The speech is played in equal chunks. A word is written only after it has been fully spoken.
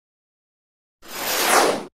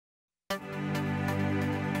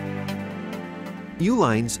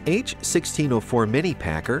Uline's H-1604 Mini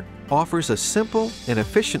Pak'r offers a simple and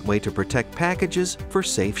efficient way to protect packages for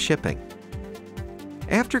safe shipping.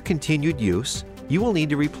 After continued use, you will need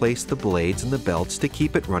to replace the blades and the belts to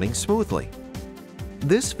keep it running smoothly.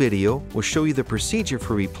 This video will show you the procedure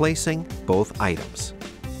for replacing both items.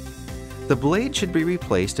 The blade should be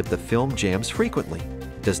replaced if the film jams frequently,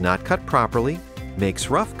 does not cut properly, makes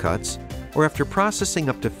rough cuts, or after processing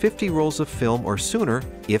up to 50 rolls of film or sooner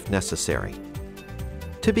if necessary.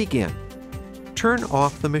 To begin, turn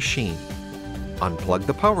off the machine, unplug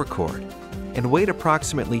the power cord, and wait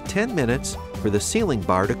approximately 10 minutes for the sealing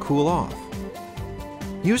bar to cool off.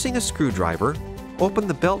 Using a screwdriver, open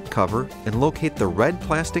the belt cover and locate the red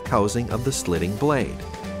plastic housing of the slitting blade.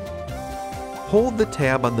 Hold the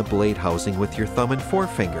tab on the blade housing with your thumb and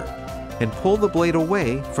forefinger and pull the blade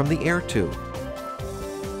away from the air tube.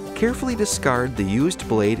 Carefully discard the used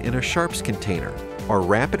blade in a sharps container or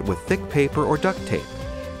wrap it with thick paper or duct tape.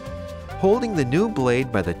 Holding the new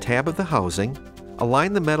blade by the tab of the housing,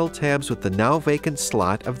 align the metal tabs with the now vacant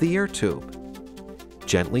slot of the air tube.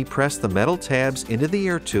 Gently press the metal tabs into the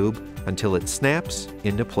air tube until it snaps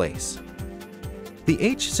into place. The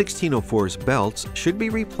H-1604's belts should be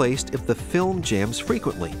replaced if the film jams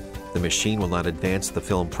frequently, the machine will not advance the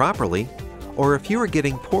film properly, or if you are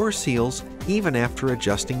getting poor seals even after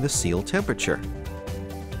adjusting the seal temperature.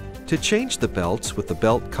 To change the belts with the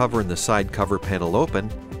belt cover and the side cover panel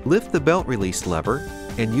open, lift the belt release lever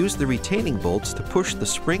and use the retaining bolts to push the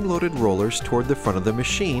spring-loaded rollers toward the front of the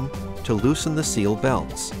machine to loosen the seal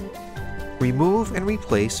belts. Remove and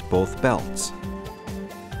replace both belts.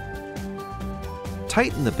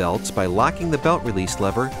 Tighten the belts by locking the belt release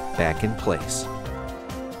lever back in place.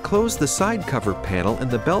 Close the side cover panel and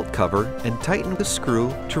the belt cover and tighten the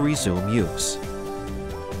screw to resume use.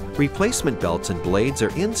 Replacement belts and blades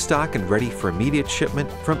are in stock and ready for immediate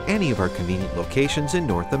shipment from any of our convenient locations in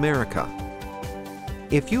North America.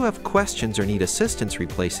 If you have questions or need assistance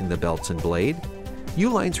replacing the belts and blade,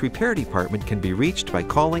 Uline's repair department can be reached by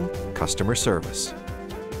calling customer service.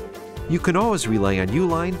 You can always rely on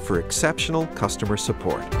Uline for exceptional customer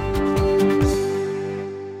support.